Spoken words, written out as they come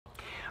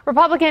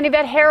Republican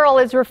Yvette Herrell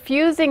is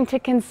refusing to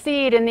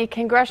concede in the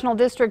Congressional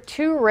District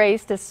 2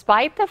 race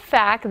despite the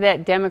fact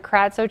that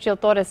Democrat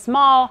Xochitl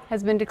Small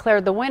has been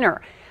declared the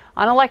winner.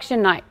 On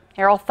election night,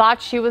 Herrell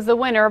thought she was the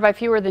winner by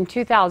fewer than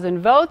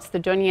 2,000 votes. The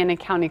Doña Ana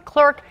County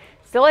clerk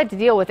still had to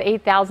deal with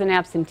 8,000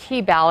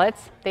 absentee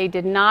ballots. They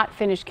did not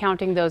finish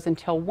counting those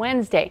until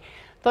Wednesday.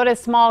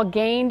 Small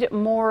gained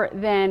more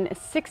than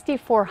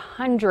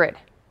 6,400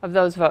 of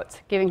those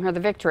votes, giving her the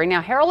victory.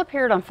 Now, Herrell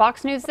appeared on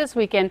Fox News this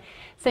weekend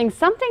saying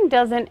something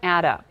doesn't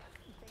add up.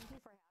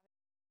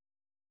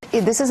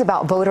 This is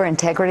about voter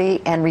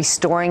integrity and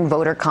restoring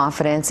voter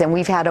confidence, and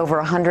we've had over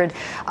 100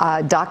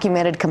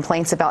 documented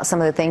complaints about some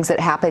of the things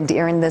that happened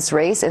during this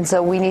race, and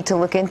so we need to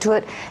look into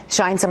it,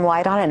 shine some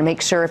light on it, and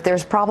make sure if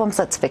there's problems,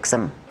 let's fix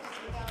them.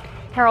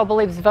 Herrell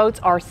believes votes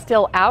are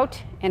still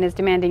out and is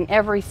demanding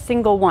every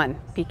single one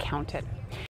be counted.